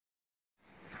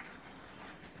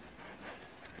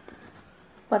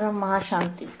परम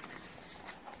महाशांति।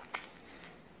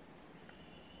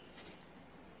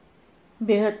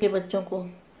 बेहद के बच्चों को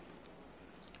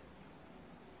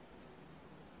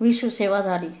विश्व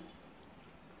सेवाधारी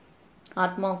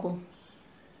आत्माओं को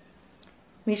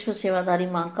विश्व सेवाधारी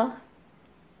माँ का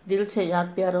दिल से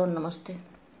याद प्यार और नमस्ते।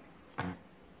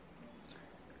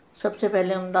 सबसे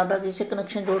पहले हम दादाजी से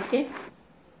कनेक्शन जोड़ के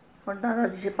और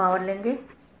दादाजी से पावर लेंगे।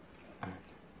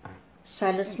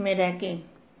 साइलेंस में रह के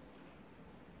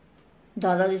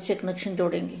दादाजी से कनेक्शन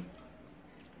जोड़ेंगे।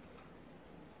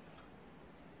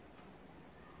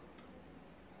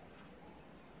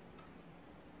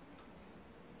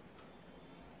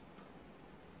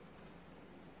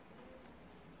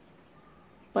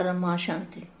 परम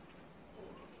महाशांति।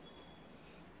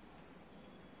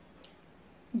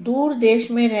 दूर देश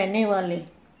में रहने वाले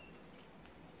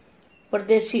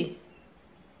परदेसी,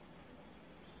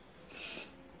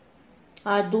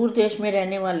 आज दूर देश में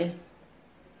रहने वाले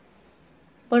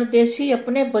परदेसी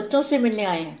अपने बच्चों से मिलने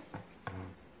आए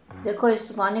हैं। देखो,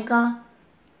 इस वाणी का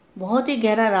बहुत ही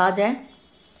गहरा राज है।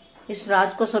 इस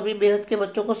राज को सभी बेहद के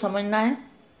बच्चों को समझना है।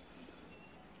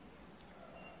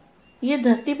 ये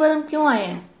धरती पर हम क्यों आए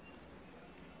हैं?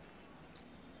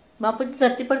 बापू जी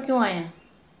धरती पर क्यों आए हैं?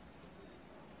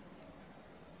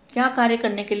 क्या कार्य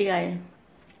करने के लिए आए हैं?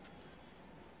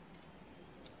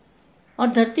 और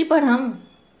धरती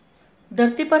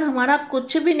पर हमारा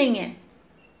कुछ भी नहीं है।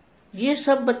 ये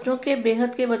सब बच्चों के,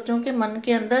 बेहद के बच्चों के मन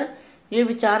के अंदर ये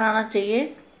विचार आना चाहिए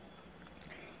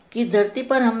कि धरती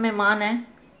पर हम मेहमान हैं,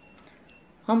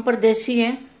 हम परदेसी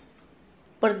हैं,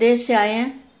 परदेश से आए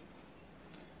हैं।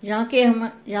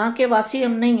 यहाँ के वासी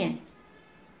हम नहीं हैं।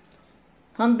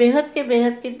 हम बेहद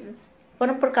के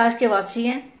परम प्रकाश के वासी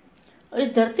हैं। और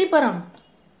इस धरती पर हम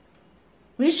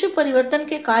विश्व परिवर्तन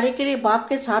के कार्य के लिए बाप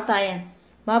के साथ आए हैं।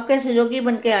 बाप के सहयोगी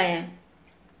बन के आए हैं।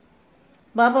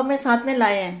 बाप हमें साथ में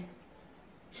लाए हैं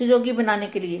सहयोगी बनाने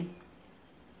के लिए।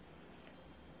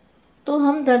 तो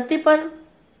हम धरती पर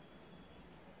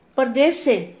परदेश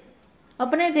से,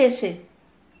 अपने देश से,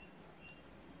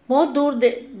 बहुत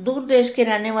दूर देश के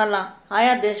रहने वाला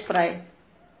आया देश पर आए।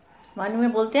 वाणी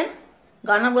में बोलते हैं ना,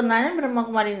 गाना बनाया है ब्रह्मा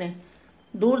कुमारी ने,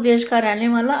 दूर देश का रहने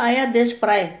वाला आया देश पर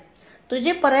आए। तो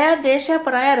ये पराया देश है,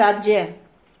 पराया राज्य है।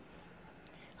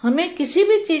 हमें किसी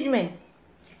भी चीज में,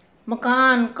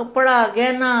 मकान, कपड़ा,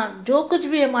 गहना, जो कुछ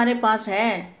भी हमारे पास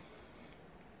है,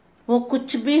 वो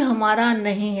कुछ भी हमारा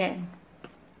नहीं है।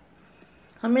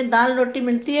 हमें दाल रोटी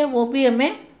मिलती है, वो भी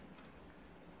हमें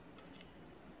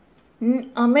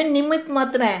निमित्त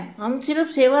मात्र है। हम सिर्फ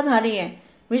सेवाधारी हैं।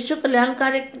 विश्व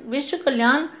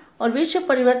कल्याण और विश्व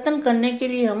परिवर्तन करने के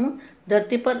लिए हम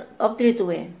धरती पर अवतरित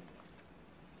हुए हैं।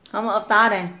 हम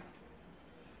अवतार हैं।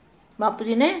 बापू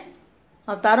जी ने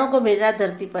अवतारों को भेजा है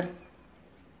धरती पर।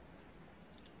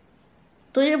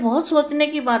 तो ये बहुत सोचने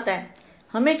की बात है।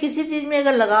 हमें किसी चीज में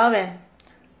अगर लगाव है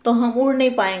तो हम उड़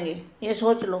नहीं पाएंगे। ये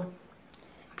सोच लो,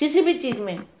 किसी भी चीज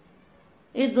में,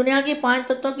 इस दुनिया की 5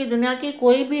 तत्वों की दुनिया की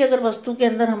कोई भी अगर वस्तु के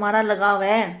अंदर हमारा लगाव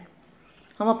है,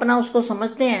 हम अपना उसको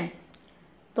समझते हैं,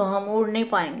 तो हम उड़ नहीं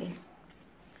पाएंगे।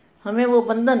 हमें वो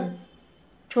बंधन,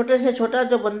 छोटे से छोटा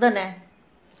जो बंधन है,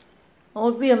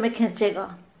 वो भी हमें खींचेगा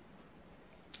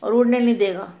और उड़ने नहीं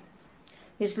देगा।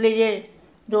 इसलिए ये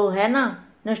जो है ना,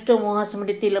 नष्टो मोह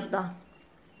स्मृति लब्धा,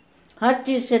 हर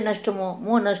चीज से नष्ट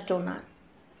मोह नष्ट होना।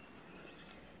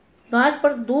 तो आज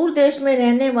पर दूर देश में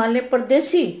रहने वाले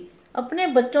परदेसी अपने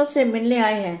बच्चों से मिलने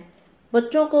आए हैं।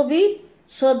 बच्चों को भी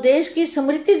स्वदेश की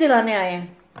स्मृति दिलाने आए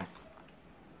हैं।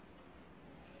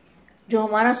 जो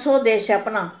हमारा स्वदेश है,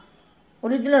 अपना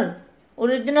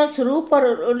ओरिजिनल स्वरूप और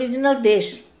ओरिजिनल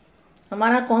देश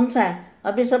हमारा कौन सा है?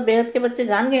 अभी सब बेहद के बच्चे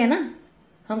जान गए हैं ना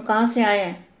हम कहाँ से आए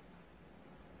हैं।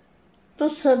 तो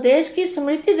स्वदेश की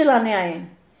स्मृति दिलाने आए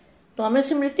हैं। तो हमें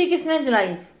स्मृति किसने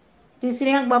दिलाई?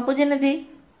 तीसरी आंख बापू जी ने दी।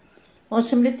 और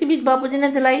स्मृति भी बापू जी ने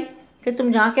दिलाई कि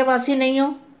तुम जहाँ के वासी नहीं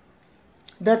हो,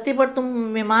 धरती पर तुम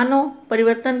मेहमान हो,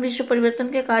 विश्व परिवर्तन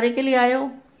के कार्य के लिए आए हो।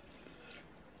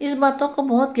 इस बातों को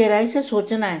बहुत गहराई से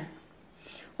सोचना है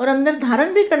और अंदर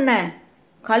धारण भी करना है।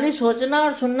 खाली सोचना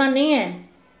और सुनना नहीं है।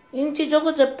 इन चीज़ों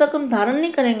को जब तक हम धारण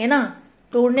नहीं करेंगे ना,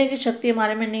 तो उड़ने की शक्ति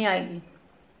हमारे में नहीं आएगी।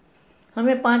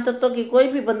 हमें 5 तत्वों की कोई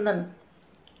भी बंधन,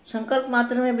 संकल्प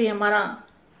मात्र में भी हमारा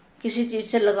किसी चीज़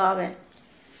से लगाव है,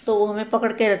 तो वो हमें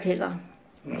पकड़ के रखेगा।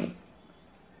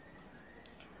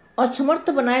 और समर्थ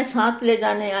बनाए साथ ले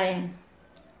जाने आए हैं।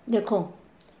 देखो,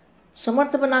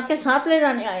 समर्थ बना के साथ ले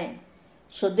जाने आए हैं।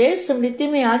 स्वदेश स्मृति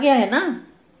में आ गया है ना।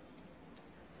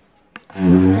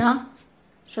 यहाँ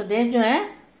स्वदेश जो है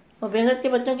वो बेहद के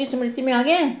बच्चों की स्मृति में आ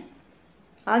गया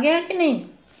है कि नहीं?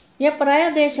 यह पराया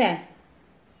देश है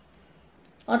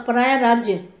और पराया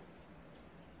राज्य।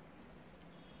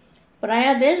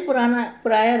 पराया देश पुराना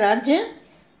पराया राज्य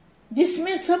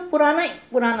जिसमें सब पुराना ही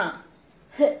पुराना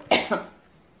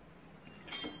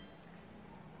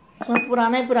सब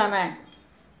पुराना ही पुराना है,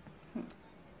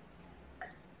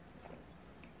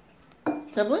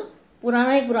 सब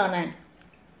पुराना ही पुराना है।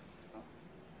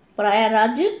 पराया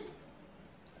राज्य,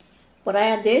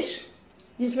 पराया देश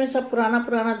जिसमें सब पुराना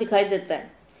पुराना दिखाई देता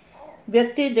है।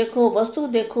 व्यक्ति देखो, वस्तु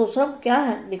देखो, सब क्या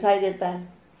है दिखाई देता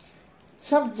है।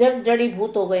 सब जड़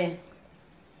जड़ीभूत हो गए,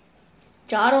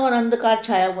 चारों ओर अंधकार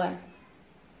छाया हुआ है।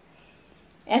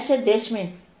 ऐसे देश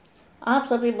में आप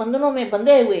सभी बंधनों में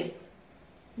बंधे हुए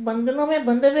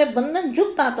बंधन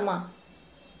युक्त आत्मा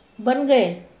बन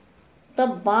गए।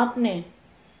 तब बाप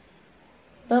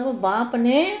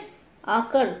ने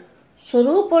आकर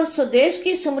स्वरूप और स्वदेश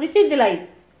की स्मृति दिलाई।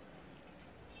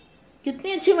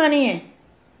 कितनी अच्छी वाणी है,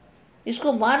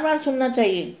 इसको बार बार सुनना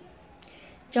चाहिए।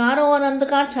 चारों ओर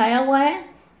अंधकार छाया हुआ है,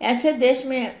 ऐसे देश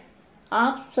में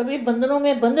आप सभी बंधनों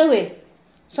में बंधे हुए,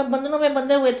 सब बंधनों में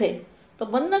बंधे हुए थे, तो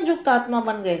बंधन युक्त आत्मा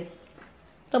बन गए।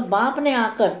 तो बाप ने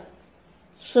आकर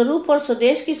स्वरूप और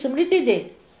स्वदेश की स्मृति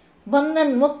दे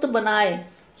बंधन मुक्त बनाए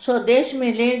स्वदेश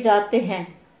में ले जाते हैं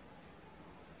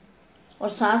और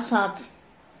साथ साथ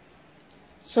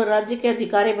स्वराज्य के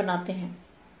अधिकारी बनाते हैं।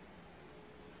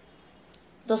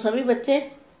 तो सभी बच्चे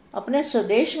अपने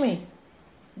स्वदेश में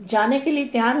जाने के लिए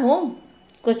तैयार हो?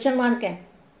 क्वेश्चन मार्क है।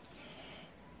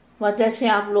 वह जैसे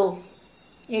आप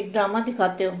लोग एक ड्रामा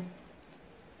दिखाते हो,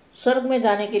 स्वर्ग में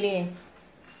जाने के लिए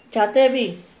चाहते भी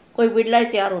कोई बिड़ला ही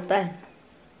तैयार होता है।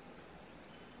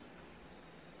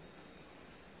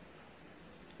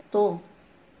 तो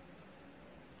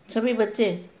सभी बच्चे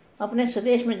अपने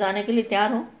स्वदेश में जाने के लिए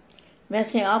तैयार हो।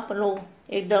 वैसे आप लोग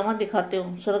एक ड्रामा दिखाते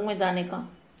हो स्वर्ग में जाने का,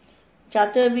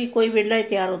 चाहते हुए भी कोई बिड़ला ही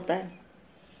तैयार होता है।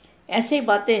 ऐसे ही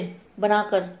बातें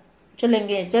बनाकर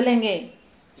चलेंगे चलेंगे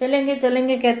चलेंगे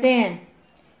चलेंगे कहते हैं,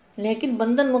 लेकिन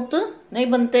बंधन मुक्त नहीं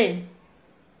बनते,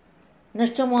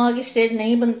 नष्ट मोह की स्टेज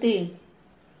नहीं बनती,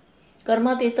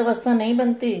 कर्मातीत अवस्था नहीं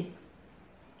बनती।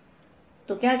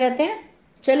 तो क्या कहते हैं?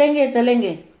 चलेंगे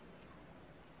चलेंगे।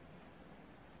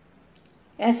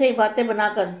 ऐसे ही बातें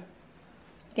बनाकर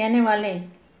कहने वाले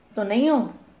तो नहीं हो।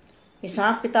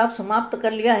 हिसाब किताब समाप्त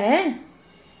कर लिया है,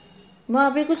 वह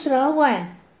अभी कुछ रहा हुआ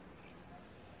है।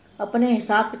 अपने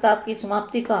हिसाब किताब की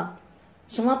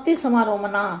समाप्ति समारोह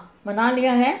मना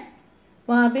लिया है,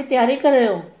 वह अभी तैयारी कर रहे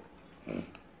हो।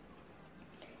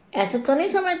 ऐसे तो नहीं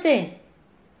समझते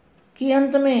कि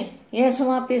अंत में यह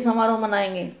समाप्ति समारोह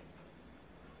मनाएंगे।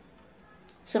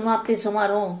 समाप्ति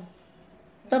समारोह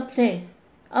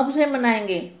अब से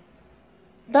मनाएंगे,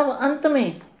 तब अंत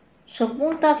में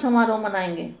संपूर्णता समारोह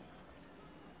मनाएंगे।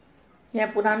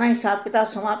 यह पुराना हिसाब किताब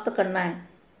समाप्त करना है।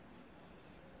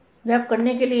 जब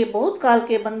करने के लिए बहुत काल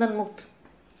के बंधन मुक्त,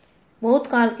 बहुत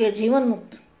काल के जीवन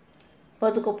मुक्त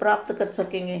पद को प्राप्त कर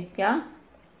सकेंगे। क्या?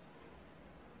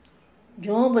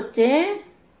 जो बच्चे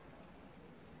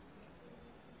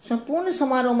संपूर्ण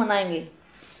समारोह मनाएंगे,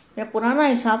 यह पुराना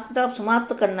हिसाब किताब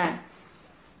समाप्त करना है,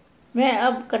 वह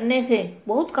अब करने से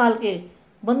बहुत काल के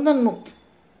बंधन मुक्त,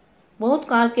 बहुत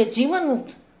काल के जीवन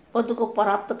मुक्त पद को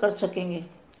प्राप्त कर सकेंगे।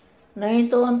 नहीं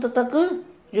तो अंत तक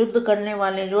युद्ध करने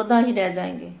वाले योद्धा ही रह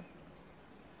जाएंगे।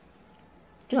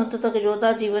 जो अंत तक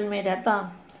योद्धा जीवन में रहता,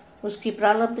 उसकी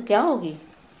प्रारब्ध क्या होगी?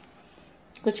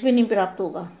 कुछ भी नहीं प्राप्त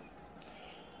होगा।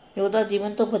 योद्धा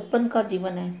जीवन तो बचपन का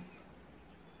जीवन है।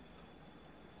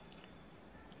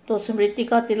 तो स्मृति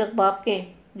का तिलक बाप के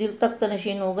दिल तख्त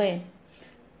नशीन हो गए।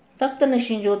 तख्त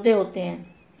नशीन योद्धे होते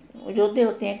हैं। योद्धे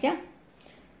होते हैं क्या?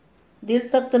 दिल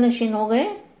तख्त नशीन हो गए।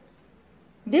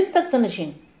 दिल तख्त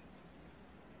नशीन,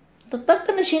 तो तख्त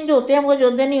नशीन जो होते हैं वो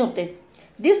योद्धे नहीं होते।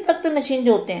 दिल तख्त नशीन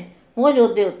जो होते हैं वो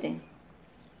योद्धे होते हैं।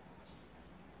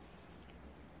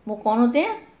 वो कौन होते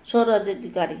हैं?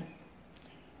 स्वराज्याधिकारी।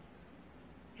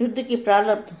 युद्ध की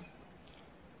प्रारब्ध,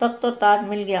 तख्त और ताज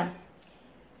मिल गया।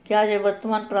 क्या यह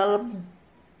वर्तमान प्रारब्ध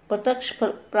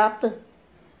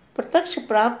प्रत्यक्ष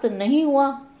प्राप्त नहीं हुआ?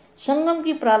 संगम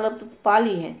की प्रारब्ध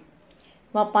पाली है।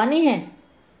 वह पानी है,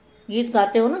 गीत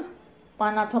गाते हो ना,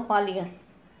 पाना था पा लिया।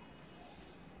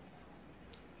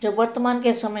 जब वर्तमान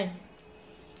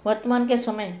के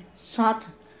समय साथ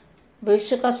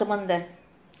भविष्य का संबंध है,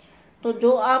 तो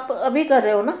जो आप अभी कर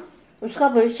रहे हो ना, उसका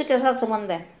भविष्य के साथ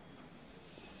संबंध है।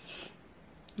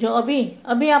 जो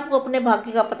अभी आपको अपने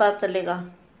भाग्य का पता चलेगा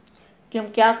कि हम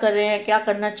क्या कर रहे हैं, क्या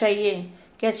करना चाहिए,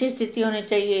 कैसी स्थिति होनी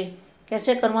चाहिए,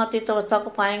 कैसे कर्मातीत अवस्था को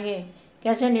पाएंगे,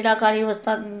 कैसे निराकारी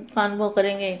अवस्था का अनुभव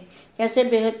करेंगे, कैसे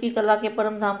बेहद की कला के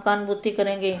परम धाम का अनुभूति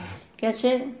करेंगे,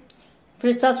 कैसे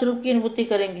फरिश्ता स्वरूप की अनुभूति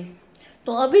करेंगे।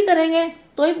 तो अभी करेंगे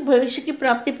तो ही भविष्य की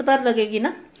प्राप्ति पता लगेगी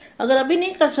ना। अगर अभी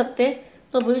नहीं कर सकते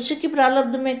तो भविष्य की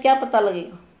प्रारब्ध में क्या पता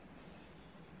लगेगा?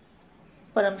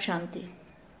 परम शांति।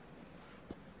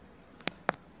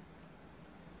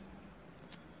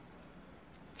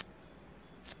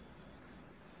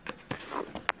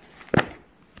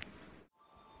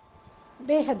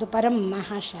 బేహద్ పరం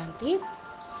మహాశాంతి.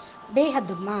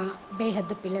 బేహద్ మా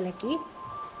బేహద్ పిల్లలకి,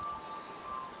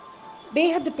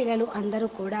 బేహద్ పిల్లలు అందరూ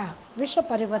కూడా విశ్వ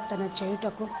పరివర్తన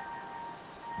చేయుటకు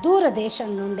దూరదేశం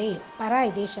నుండి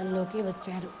పరాయి దేశంలోకి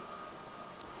వచ్చారు.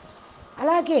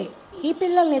 అలాగే ఈ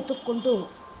పిల్లల్ని ఎత్తుక్కుంటూ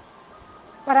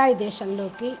పరాయి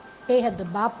దేశంలోకి బేహద్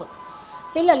బాప్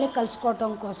పిల్లల్ని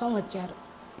కలుసుకోవటం కోసం వచ్చారు.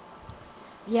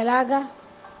 ఎలాగా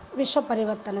విశ్వ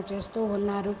పరివర్తన చేస్తూ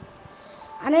ఉన్నారు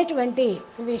అనేటువంటి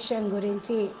విషయం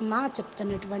గురించి మా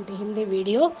చెప్తున్నటువంటి హిందీ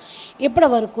వీడియో ఇప్పటి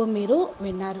వరకు మీరు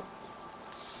విన్నారు.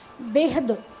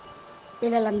 బేహద్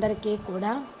పిల్లలందరికీ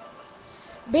కూడా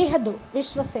బేహద్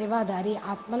విశ్వ సేవాదారి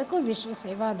ఆత్మలకు, విశ్వ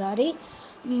సేవాదారి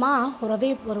మా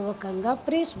హృదయపూర్వకంగా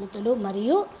ప్రియస్మృతులు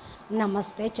మరియు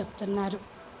నమస్తే చెప్తున్నారు.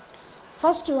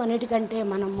 ఫస్ట్ అన్నిటికంటే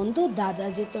మనం ముందు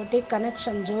దాదాజీతోటి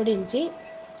కనెక్షన్ జోడించి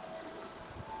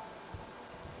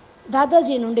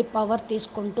దాదాజీ నుండి పవర్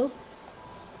తీసుకుంటూ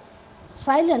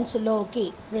సైలెన్స్లోకి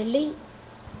వెళ్ళి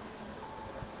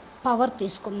పవర్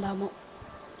తీసుకుందాము,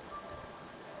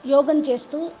 యోగం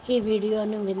చేస్తూ ఈ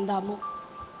వీడియోను విందాము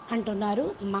అంటున్నారు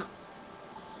మా.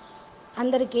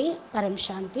 అందరికీ పరం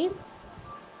శాంతి.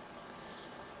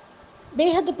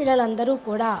 బేహద్ పిల్లలందరూ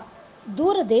కూడా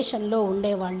దూరదేశంలో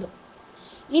ఉండేవాళ్ళు.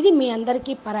 ఇది మీ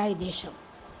అందరికీ పరాయి దేశం.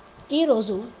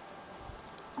 ఈరోజు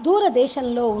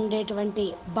దూరదేశంలో ఉండేటువంటి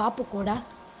బాపు కూడా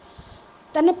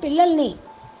తన పిల్లల్ని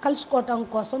కలుసుకోవటం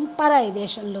కోసం పరాయి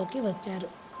దేశంలోకి వచ్చారు.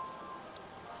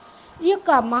 ఈ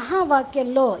యొక్క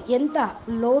మహావాక్యంలో ఎంత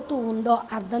లోతు ఉందో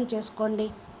అర్థం చేసుకోండి.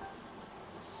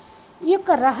 ఈ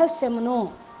యొక్క రహస్యమును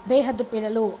బేహద్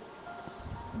పిల్లలు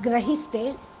గ్రహిస్తే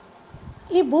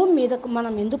ఈ భూమి మీదకు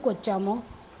మనం ఎందుకు వచ్చామో,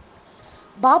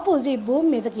 బాపూజీ భూమి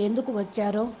మీదకి ఎందుకు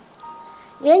వచ్చారో,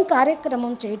 ఏం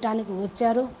కార్యక్రమం చేయటానికి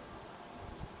వచ్చారో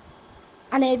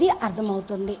అనేది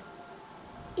అర్థమవుతుంది.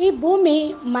 ఈ భూమి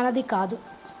మనది కాదు.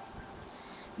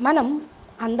 మనం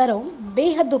అందరం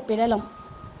బేహద్దు పిల్లలం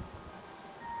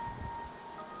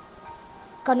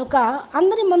కనుక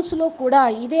అందరి మనసులో కూడా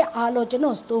ఇదే ఆలోచన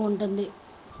వస్తూ ఉంటుంది.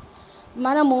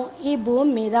 మనము ఈ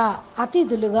భూమి మీద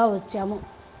అతిథులుగా వచ్చాము,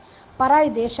 పరాయి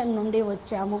దేశం నుండి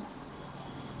వచ్చాము,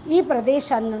 ఈ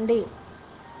ప్రదేశాన్ని నుండి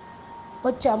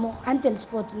వచ్చాము అని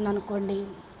తెలిసిపోతుంది అనుకోండి.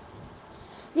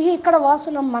 ఇక్కడ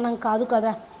వాసులం మనం కాదు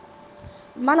కదా.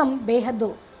 మనం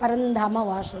బేహద్దు పరంధామ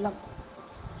వాసులం,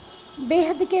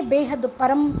 బేహద్కే బేహద్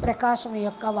పరం ప్రకాశం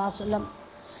యొక్క వాసులం.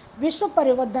 విశ్వ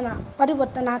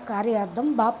పరివర్తన కార్యార్థం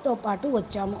బాపుతో పాటు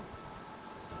వచ్చాము.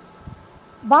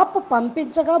 బాపు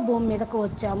పంపించగా భూమి మీదకు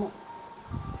వచ్చాము.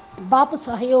 బాపు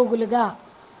సహయోగులుగా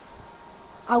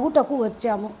అగుటకు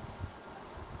వచ్చాము.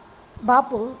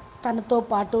 బాపు తనతో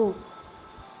పాటు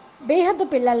బేహద్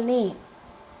పిల్లల్ని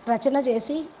రచన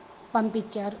చేసి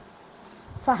పంపించారు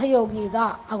సహయోగిగా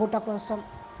అగుట కోసం.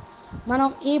 మనం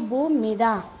ఈ భూమి మీద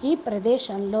ఈ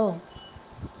ప్రదేశంలో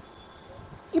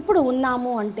ఇప్పుడు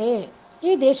ఉన్నాము అంటే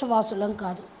ఈ దేశవాసులం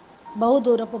కాదు,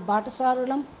 బహుదూరపు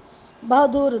బాటసారులం,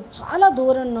 చాలా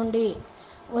దూరం నుండి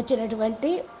వచ్చినటువంటి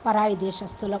పరాయి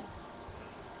దేశస్థులం.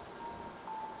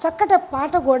 చక్కటి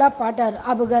పాట కూడా పాడారు.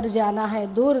 అబ్ గర్ జానా హై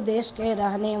దూర్ దేశ్ కే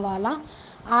రహనే వాలా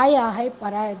ఆయా హై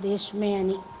పరాయి దేశ్ మే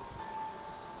అని.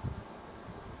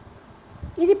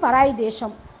 ఇది పరాయి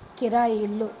దేశం, కిరాయి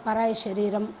ఇల్లు, పరాయి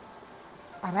శరీరం.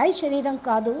 పరాయి శరీరం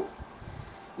కాదు,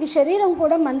 ఈ శరీరం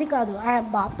కూడా మంది కాదు, ఆయన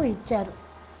బాపు ఇచ్చారు.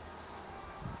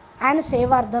 ఆయన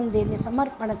సేవార్థం దీన్ని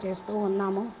సమర్పణ చేస్తూ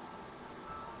ఉన్నాము.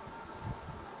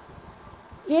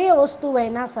 ఏ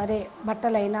వస్తువైనా సరే,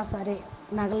 బట్టలైనా సరే,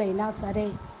 నగలైనా సరే,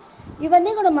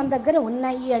 ఇవన్నీ కూడా మన దగ్గర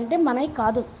ఉన్నాయి అంటే మనవి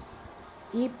కాదు,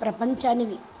 ఈ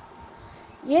ప్రపంచానివి.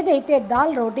 ఏదైతే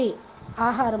దాల్ రోటీ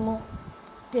ఆహారము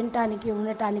తినటానికి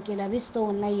ఉండటానికి లభిస్తూ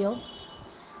ఉన్నాయో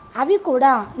అవి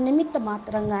కూడా నిమిత్త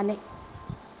మాత్రంగానే.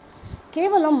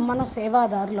 కేవలం మన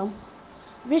సేవాదారులం.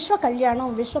 విశ్వ కళ్యాణం,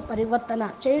 విశ్వ పరివర్తన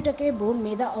చేయుటకే భూమి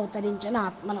మీద అవతరించిన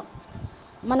ఆత్మలం.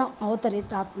 మనం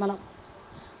అవతరిత ఆత్మలం.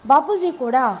 బాపూజీ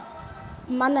కూడా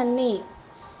మనల్ని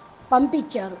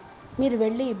పంపించారు, మీరు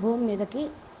వెళ్ళి భూమి మీదకి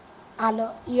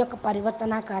ఈ యొక్క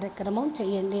పరివర్తన కార్యక్రమం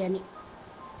చేయండి అని.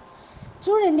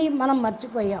 చూడండి, మనం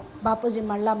మర్చిపోయాం. బాపూజీ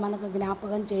మళ్ళా మనకు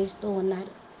జ్ఞాపకం చేస్తూ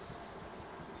ఉన్నారు.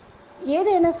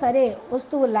 ఏదైనా సరే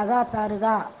వస్తువు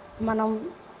లగాతారుగా మనం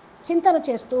చింతన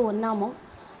చేస్తూ ఉన్నామో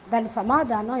దాని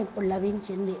సమాధానం ఇప్పుడు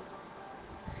లభించింది.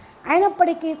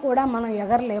 అయినప్పటికీ కూడా మనం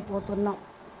ఎగరలేకపోతున్నాం.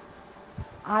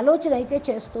 ఆలోచన అయితే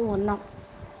చేస్తూ ఉన్నాం.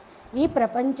 ఈ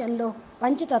ప్రపంచంలో,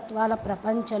 పంచతత్వాల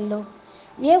ప్రపంచంలో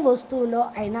ఏ వస్తువులో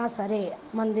అయినా సరే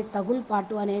మనది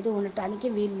తగులుపాటు అనేది ఉండటానికి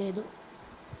వీల్లేదు.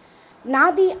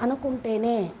 నాది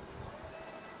అనుకుంటేనే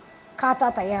ఖాతా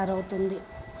తయారవుతుంది.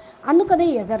 అందుకని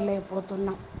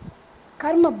ఎగరలేకపోతున్నాం.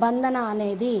 కర్మ బంధన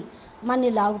అనేది మన్ని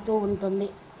లాగుతూ ఉంటుంది.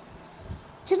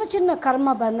 చిన్న చిన్న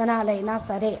కర్మ బంధనాలైనా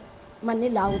సరే మన్ని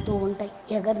లాగుతూ ఉంటాయి,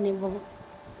 ఎగరనివ్వవు.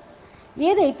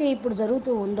 ఏదైతే ఇప్పుడు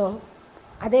జరుగుతూ ఉందో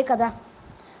అదే కదా.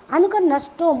 అందుకని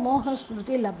నష్టో మోహ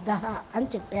స్మృతి లబ్ధ అని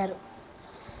చెప్పారు.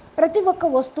 ప్రతి ఒక్క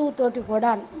వస్తువుతోటి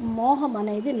కూడా మోహం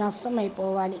అనేది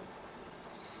నష్టమైపోవాలి.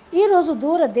 ఈరోజు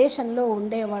దూర దేశంలో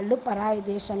ఉండేవాళ్ళు పరాయి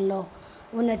దేశంలో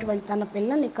ఉన్నటువంటి తన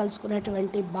పిల్లల్ని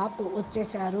కలుసుకునేటువంటి బాపు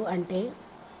వచ్చేశారు అంటే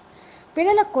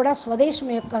పిల్లలకు కూడా స్వదేశం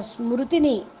యొక్క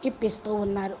స్మృతిని ఇప్పిస్తూ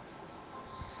ఉన్నారు.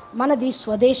 మనది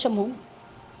స్వదేశము,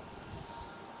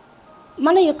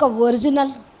 మన యొక్క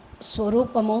ఒరిజినల్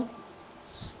స్వరూపము,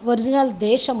 ఒరిజినల్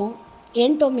దేశము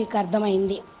ఏంటో మీకు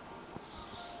అర్థమైంది.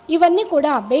 ఇవన్నీ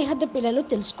కూడా బేహద్దు పిల్లలు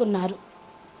తెలుసుకున్నారు.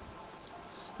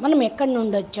 మనం ఎక్కడి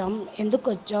నుండి వచ్చాం, ఎందుకు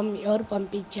వచ్చాం, ఎవరు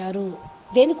పంపించారు,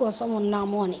 దేనికోసం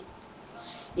ఉన్నాము అని.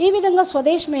 ఈ విధంగా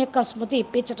స్వదేశం యొక్క స్మృతి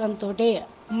ఇప్పించడంతో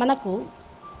మనకు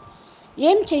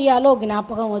ఏం చెయ్యాలో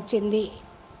జ్ఞాపకం వచ్చింది,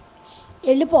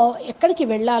 ఎక్కడికి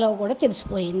వెళ్ళాలో కూడా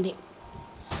తెలిసిపోయింది.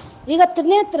 ఇక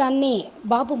త్రినేత్రాన్ని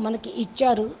బాబు మనకి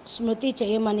ఇచ్చారు, స్మృతి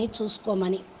చేయమని,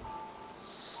 చూసుకోమని.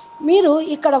 మీరు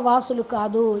ఇక్కడ వాసులు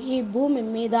కాదు, ఈ భూమి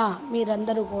మీద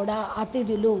మీరందరూ కూడా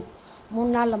అతిథులు,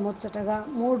 3 నాళ్ళ ముచ్చటగా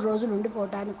 3 రోజులు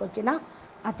ఉండిపోవటానికి వచ్చిన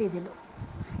అతిథులు.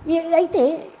 అయితే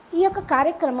ఈ యొక్క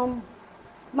కార్యక్రమం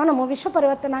మనము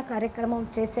విశ్వపరివర్తన కార్యక్రమం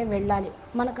చేసే వెళ్ళాలి.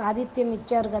 మనకు ఆతిథ్యం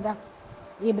ఇచ్చారు కదా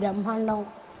ఈ బ్రహ్మాండం,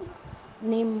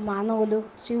 నీ మానవులు,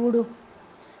 శివుడు.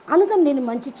 అందుకని దీన్ని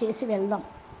మంచి చేసి వెళ్దాం.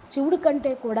 శివుడి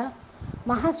కంటే కూడా,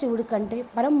 మహాశివుడి కంటే,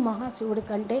 పరం మహాశివుడి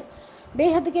కంటే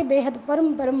బేహద్కే బేహద్ పరం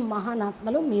పరం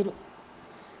మహానాత్మలు మీరు.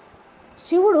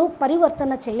 శివుడు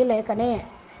పరివర్తన చేయలేకనే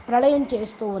ప్రళయం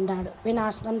చేస్తూ ఉన్నాడు,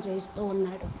 వినాశనం చేస్తూ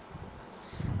ఉన్నాడు.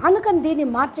 అందుకని దీన్ని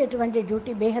మార్చేటువంటి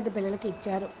డ్యూటీ బేహద్ పిల్లలకి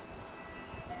ఇచ్చారు.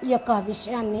 ఈ యొక్క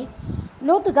విషయాన్ని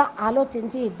లోతుగా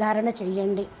ఆలోచించి ధారణ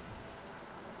చెయ్యండి.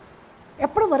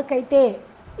 ఎప్పటి వరకైతే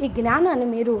ఈ జ్ఞానాన్ని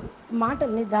మీరు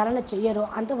మాటల్ని ధారణ చెయ్యరో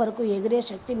అంతవరకు ఎగిరే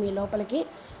శక్తి మీ లోపలికి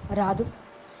రాదు.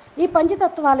 ఈ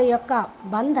పంచతత్వాల యొక్క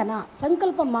బంధన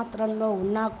సంకల్పం మాత్రంలో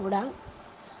ఉన్నా కూడా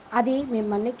అది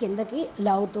మిమ్మల్ని కిందకి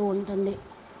లాగుతూ ఉంటుంది,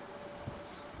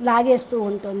 లాగేస్తూ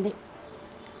ఉంటుంది.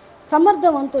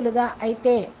 సమర్థవంతులుగా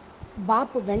అయితే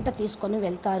బాపు వెంట తీసుకొని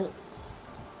వెళ్తారు.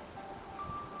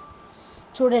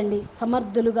 చూడండి,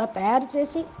 సమర్థులుగా తయారు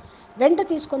చేసి వెంట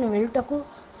తీసుకొని వెళ్ళుటకు,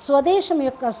 స్వదేశం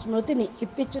యొక్క స్మృతిని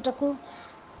ఇప్పించుటకు,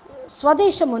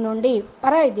 స్వదేశము నుండి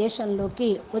పరాయి దేశంలోకి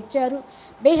వచ్చారు.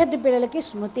 బేహద్దు పిల్లలకి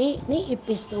స్మృతిని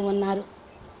ఇప్పిస్తూ ఉన్నారు.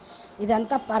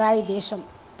 ఇదంతా పరాయి దేశం,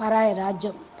 పరాయి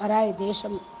రాజ్యం, పరాయి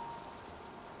దేశం,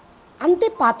 అంతే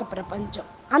పాత ప్రపంచం.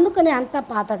 అందుకనే అంతా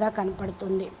పాతగా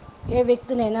కనపడుతుంది. ఏ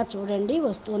వ్యక్తినైనా చూడండి,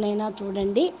 వస్తువునైనా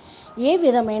చూడండి, ఏ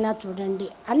విధమైన చూడండి,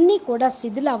 అన్నీ కూడా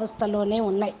శిథిల అవస్థలోనే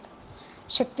ఉన్నాయి,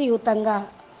 శక్తియుతంగా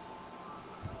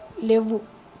లేవు,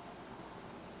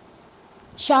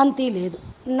 శాంతి లేదు,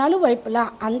 నలువైపులా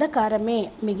అంధకారమే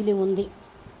మిగిలి ఉంది.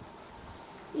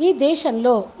 ఈ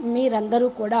దేశంలో మీరందరూ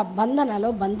కూడా బంధనలో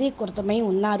బందీకృతమై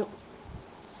ఉన్నారు.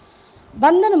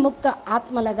 బంధన ముక్త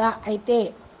ఆత్మలుగా అయితే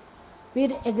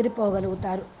వీరు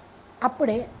ఎగిరిపోగలుగుతారు.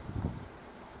 అప్పుడే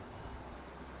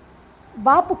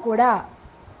బాపు కూడా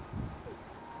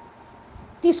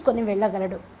తీసుకొని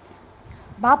వెళ్ళగలడు.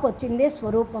 బాపు వచ్చిందే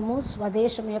స్వరూపము,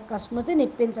 స్వదేశం యొక్క స్మృతిని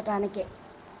ఇప్పించటానికే.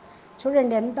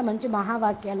 చూడండి ఎంత మంచి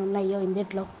మహావాక్యాలు ఉన్నాయో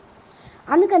ఇందులో.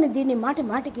 అందుకని దీన్ని మాటి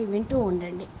మాటికి వింటూ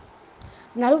ఉండండి.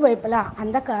 నలువైపులా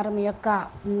అంధకారం యొక్క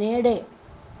నేడే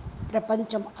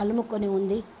ప్రపంచం అలుముకొని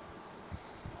ఉంది.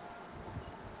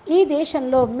 ఈ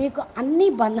దేశంలో మీకు అన్ని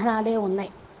బంధనాలే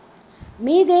ఉన్నాయి.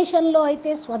 మీ దేశంలో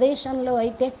అయితే, స్వదేశంలో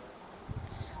అయితే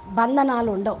బంధనాలు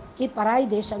ఉండవు. ఈ పరాయి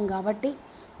దేశం కాబట్టి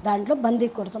దాంట్లో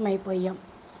బందీకృతం అయిపోయాం.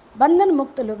 బంధన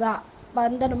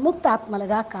ముక్త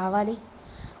ఆత్మలుగా కావాలి.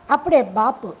 అప్పుడే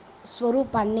బాపు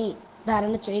స్వరూపాన్ని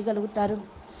ధారణ చేయగలుగుతారు.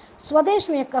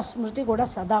 స్వదేశం యొక్క స్మృతి కూడా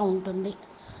సదా ఉంటుంది.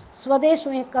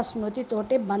 స్వదేశం యొక్క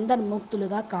స్మృతితోటే బంధన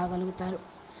ముక్తులుగా కాగలుగుతారు.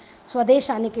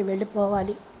 స్వదేశానికి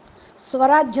వెళ్ళిపోవాలి,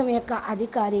 స్వరాజ్యం యొక్క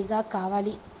అధికారిగా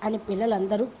కావాలి అని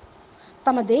పిల్లలందరూ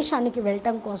తమ దేశానికి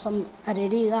వెళ్ళటం కోసం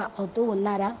రెడీగా అవుతూ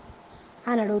ఉన్నారా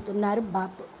అని అడుగుతున్నారు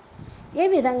బాపు. ఏ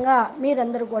విధంగా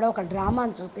మీరందరూ కూడా ఒక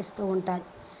డ్రామాను చూపిస్తూ ఉంటారు.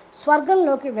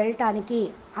 స్వర్గంలోకి వెళ్ళటానికి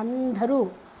అందరూ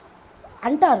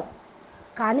అంటారు,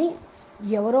 కానీ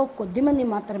ఎవరో కొద్దిమంది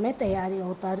మాత్రమే తయారీ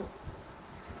అవుతారు.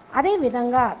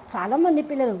 అదేవిధంగా చాలామంది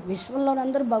పిల్లలు,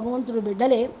 విశ్వంలోనందరూ భగవంతుడు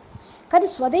బిడ్డలే, కానీ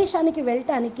స్వదేశానికి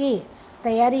వెళ్ళటానికి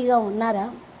తయారీగా ఉన్నారా?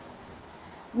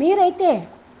 మీరైతే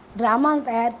డ్రామాలు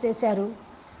తయారు చేశారు,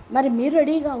 మరి మీరు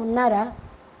రెడీగా ఉన్నారా?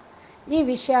 ఈ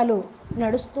విషయాలు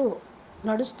నడుస్తూ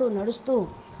నడుస్తూ నడుస్తూ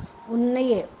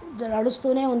ఉన్నాయే,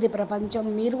 నడుస్తూనే ఉంది ప్రపంచం.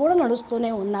 మీరు కూడా నడుస్తూనే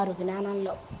ఉన్నారు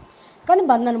జ్ఞానంలో, కానీ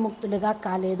బంధనముక్తులుగా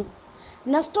కాలేదు.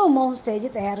 నష్టమోహ స్టేజీ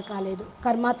తయారు కాలేదు,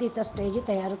 కర్మాతీత స్టేజీ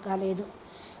తయారు కాలేదు.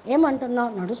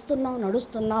 ఏమంటున్నావు? నడుస్తున్నావు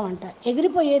నడుస్తున్నావు అంట.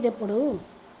 ఎగిరిపోయేది ఎప్పుడు?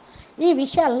 ఈ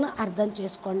విషయాలను అర్థం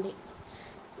చేసుకోండి.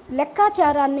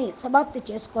 లెక్కాచారాన్ని సమాప్తి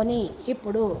చేసుకొని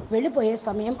ఇప్పుడు వెళ్ళిపోయే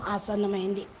సమయం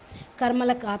ఆసన్నమైంది.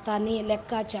 కర్మల ఖాతాన్ని,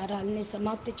 లెక్కాచారాన్ని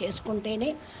సమాప్తి చేసుకుంటేనే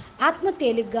ఆత్మ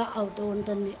తేలిగ్గా అవుతూ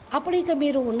ఉంటుంది. అప్పుడు ఇక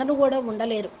మీరు ఉండను కూడా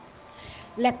ఉండలేరు.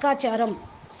 లెక్కాచారం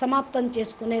సమాప్తం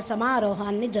చేసుకునే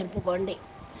సమారోహాన్ని జరుపుకోండి,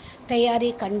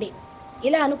 తయారీ కండి.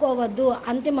 ఇలా అనుకోవద్దు,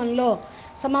 అంతిమంలో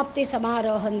సమాప్తి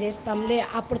సమారోహం చేస్తాంలే,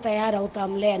 అప్పుడు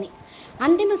తయారవుతాంలే అని.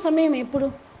 అంతిమ సమయం ఎప్పుడు?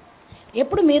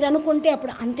 ఎప్పుడు మీరు అనుకుంటే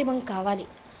అప్పుడు అంతిమం కావాలి.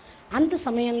 అంత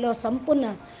సమయంలో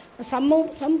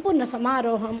సంపూర్ణ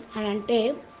సమారోహం అని అంటే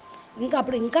ఇంకా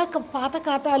అప్పుడు ఇంకా పాత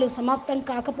ఖాతాలు సమాప్తం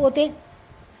కాకపోతే,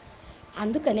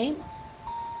 అందుకనే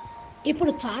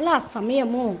ఇప్పుడు చాలా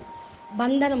సమయము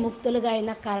బంధన ముక్తులుగా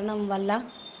అయిన కారణం వల్ల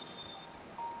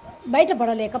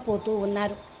బయటపడలేకపోతూ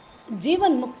ఉన్నారు.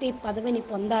 జీవన్ముక్తి పదవిని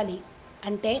పొందాలి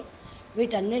అంటే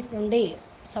వీటన్నిటి నుండి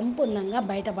సంపూర్ణంగా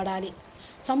బయటపడాలి.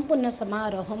 సంపూర్ణ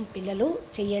సమారోహం పిల్లలు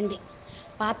చెయ్యండి.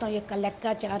 పాత యొక్క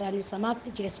లెక్కాచారాన్ని సమాప్తి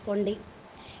చేసుకోండి.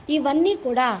 ఇవన్నీ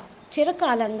కూడా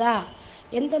చిరకాలంగా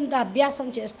ఎంతెంత అభ్యాసం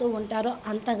చేస్తూ ఉంటారో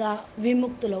అంతగా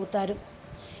విముక్తులవుతారు.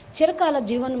 చిరకాల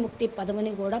జీవన్ముక్తి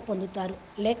పదవిని కూడా పొందుతారు.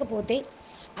 లేకపోతే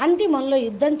అంతిమంలో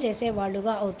యుద్ధం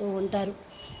చేసేవాళ్ళుగా అవుతూ ఉంటారు.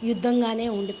 యుద్ధంగానే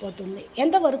ఉండిపోతుంది.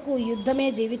 ఎంతవరకు యుద్ధమే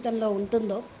జీవితంలో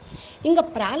ఉంటుందో ఇంకా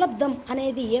ప్రాలబ్ధం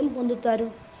అనేది ఏం పొందుతారు?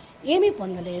 ఏమీ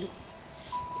పొందలేరు.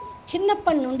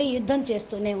 చిన్నప్పటి నుండి యుద్ధం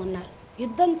చేస్తూనే ఉన్నారు.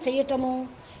 యుద్ధం చేయటము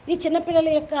ఈ చిన్నపిల్లల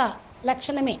యొక్క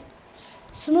లక్షణమే.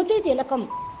 స్మృతి తిలకం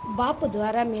బాపు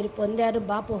ద్వారా మీరు పొందారు.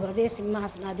 బాపు హృదయ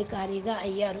సింహాసనాధికారిగా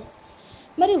అయ్యారు.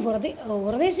 మరి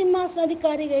హృదయ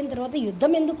సింహాసనాధికారిగా అయిన తర్వాత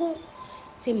యుద్ధం ఎందుకు?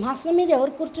 సింహాసనం మీద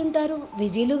ఎవరు కూర్చుంటారు?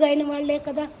 విజయులుగా అయిన వాళ్లే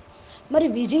కదా. మరి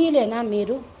విజయులేనా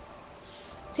మీరు?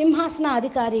 సింహాసన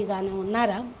అధికారిగానే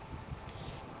ఉన్నారా?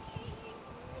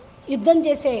 యుద్ధం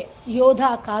చేసే యోధ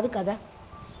కాదు కదా.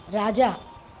 రాజా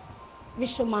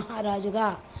విశ్వ మహారాజుగా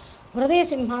హృదయ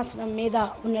సింహాసనం మీద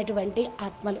ఉన్నటువంటి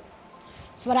ఆత్మలు,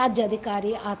 స్వరాజ్య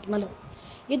అధికారి ఆత్మలు.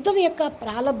 యుద్ధం యొక్క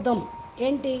ప్రాలబ్ధం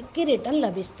ఏంటి? కిరీటం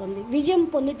లభిస్తుంది. విజయం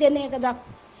పొందితేనే కదా.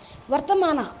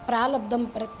 వర్తమాన ప్రాలబ్ధం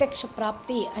ప్రత్యక్ష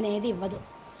ప్రాప్తి అనేది ఇవ్వదు.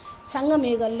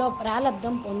 సంగమయుగంలో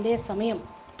ప్రాలబ్ధం పొందే సమయం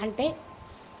అంటే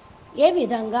ఏ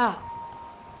విధంగా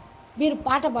మీరు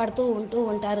పాట పాడుతూ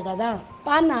ఉంటారు కదా,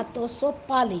 పానాతో సో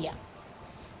పాలియా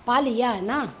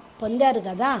అయినా పొందారు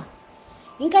కదా,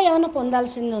 ఇంకా ఏమైనా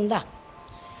పొందాల్సింది ఉందా?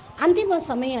 అంతిమ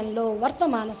సమయంలో,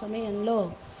 వర్తమాన సమయంలో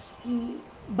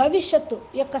భవిష్యత్తు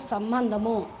యొక్క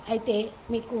సంబంధము అయితే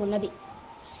మీకు ఉన్నది.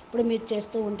 ఇప్పుడు మీరు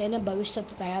చేస్తూ ఉంటేనే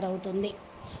భవిష్యత్తు తయారవుతుంది.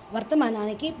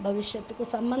 వర్తమానానికి భవిష్యత్తుకు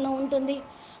సంబంధం ఉంటుంది,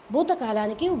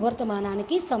 భూతకాలానికి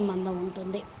వర్తమానానికి సంబంధం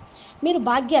ఉంటుంది. మీరు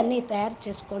భాగ్యాన్ని తయారు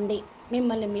చేసుకోండి.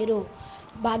 మిమ్మల్ని మీరు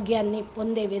భాగ్యాన్ని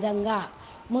పొందే విధంగా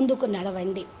ముందుకు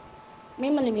నడవండి.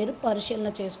 మిమ్మల్ని మీరు పరిశీలన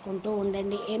చేసుకుంటూ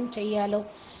ఉండండి. ఏం చెయ్యాలో,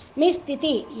 మీ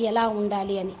స్థితి ఎలా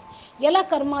ఉండాలి అని, ఎలా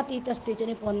కర్మాతీత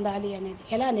స్థితిని పొందాలి అనేది,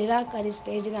 ఎలా నిరాకరి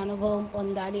స్టేజ్ని అనుభవం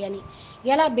పొందాలి అని,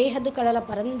 ఎలా బేహద్దు కళల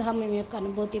పరంధామ్యం యొక్క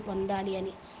అనుభూతి పొందాలి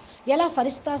అని, ఎలా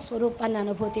ఫరిస్తా స్వరూపాన్ని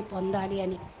అనుభూతి పొందాలి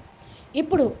అని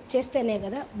ఇప్పుడు చేస్తేనే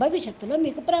కదా భవిష్యత్తులో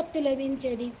మీకు ప్రాప్తి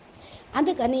లభించేది.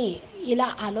 అందుకని ఇలా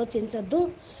ఆలోచించద్దు.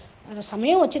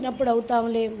 సమయం వచ్చినప్పుడు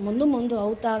అవుతాంలే, ముందు ముందు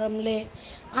అవుతాంలే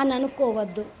అని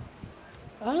అనుకోవద్దు.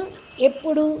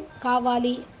 ఎప్పుడు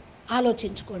కావాలి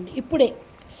ఆలోచించుకోండి.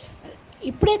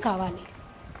 ఇప్పుడే కావాలి.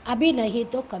 అభి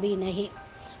నహితో కభీ నహి.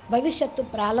 భవిష్యత్తు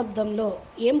ప్రాలబ్ధంలో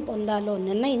ఏం పొందాలో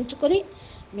నిర్ణయించుకొని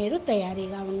మీరు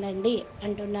తయారీగా ఉండండి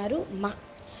అంటున్నారు మా.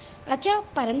 అచ్చా,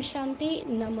 పరం శాంతి.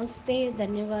 నమస్తే,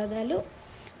 ధన్యవాదాలు.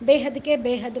 బేహద్కే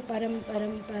బేహద్ పరం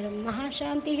పరం పరం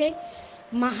మహాశాంతి హై,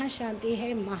 మహాశాంతి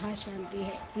హై, మహాశాంతి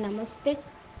హై. నమస్తే.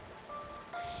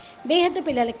 బేహద్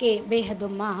పిల్లలకి బేహద్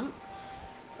మా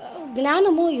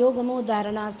జ్ఞానము, యోగము,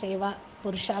 ధారణ, సేవ,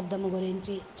 పురుషార్థము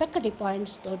గురించి చక్కటి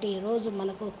పాయింట్స్ తోటి ఈరోజు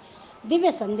మనకు దివ్య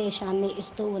సందేశాన్ని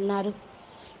ఇస్తూ ఉన్నారు.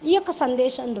 ఈ యొక్క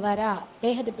సందేశం ద్వారా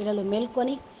బేహద్ పిల్లలు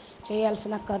మేల్కొని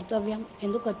చేయాల్సిన కర్తవ్యం,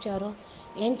 ఎందుకు వచ్చారో,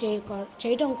 ఏం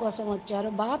చేయటం కోసం వచ్చారో,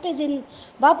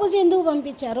 బాపూజీ ఎందుకు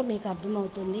పంపించారో మీకు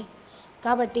అర్థమవుతుంది.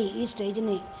 కాబట్టి ఈ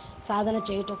స్టేజ్ని సాధన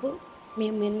చేయుటకు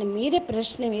మిమ్మల్ని మీరే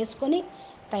ప్రశ్న వేసుకొని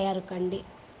తయారు కండి.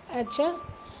 అచ్చా,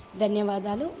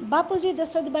 ధన్యవాదాలు. బాపూజీ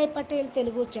దశరథ్ పటేల్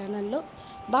తెలుగు ఛానల్లో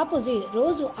బాపూజీ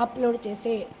రోజు అప్లోడ్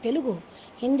చేసే తెలుగు,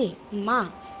 హిందీ మా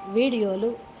వీడియోలు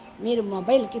మీరు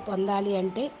మొబైల్కి పొందాలి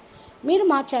అంటే మీరు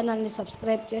మా ఛానల్ని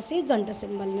సబ్స్క్రైబ్ చేసి గంట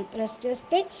సింబల్ని ప్రెస్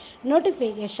చేస్తే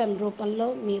నోటిఫికేషన్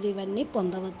రూపంలో మీరు ఇవన్నీ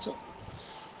పొందవచ్చు.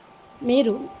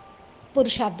 మీరు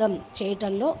పురుషార్థం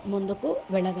చేయటంలో ముందుకు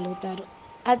వెళ్ళగలుగుతారు.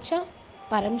 అచ్చా,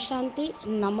 పరం శాంతి,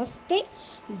 నమస్తే,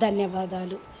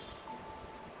 ధన్యవాదాలు.